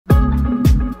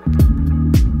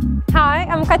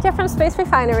I'm Katja from Space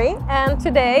Refinery, and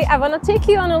today I want to take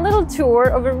you on a little tour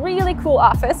of a really cool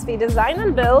office we designed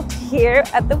and built here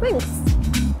at the Wings.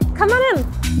 Come on in!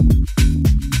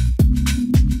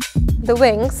 The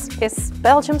Wings is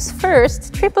Belgium's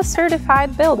first triple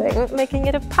certified building, making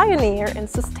it a pioneer in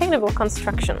sustainable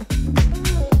construction.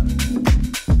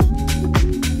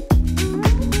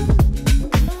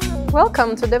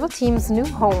 Welcome to Devoteam's new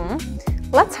home.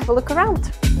 Let's have a look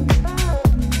around.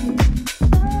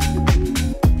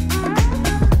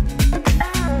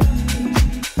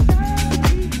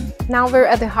 Now we're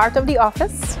at the heart of the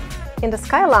office, in the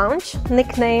Sky Lounge,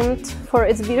 nicknamed for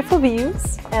its beautiful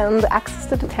views and access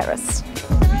to the terrace.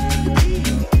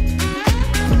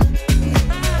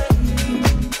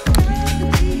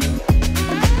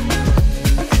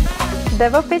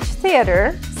 Devo Pitch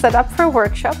Theater, set up for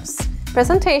workshops,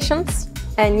 presentations,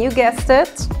 and you guessed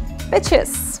it,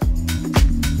 pitches.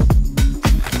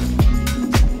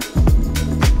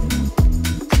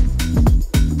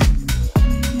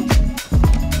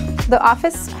 The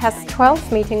office has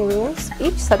 12 meeting rooms,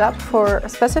 each set up for a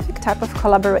specific type of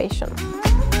collaboration.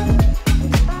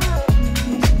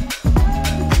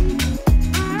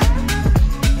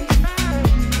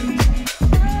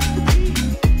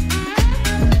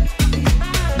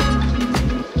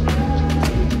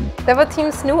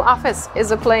 Devoteam's new office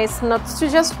is a place not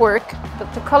to just work, but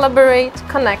to collaborate,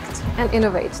 connect, and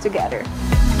innovate together.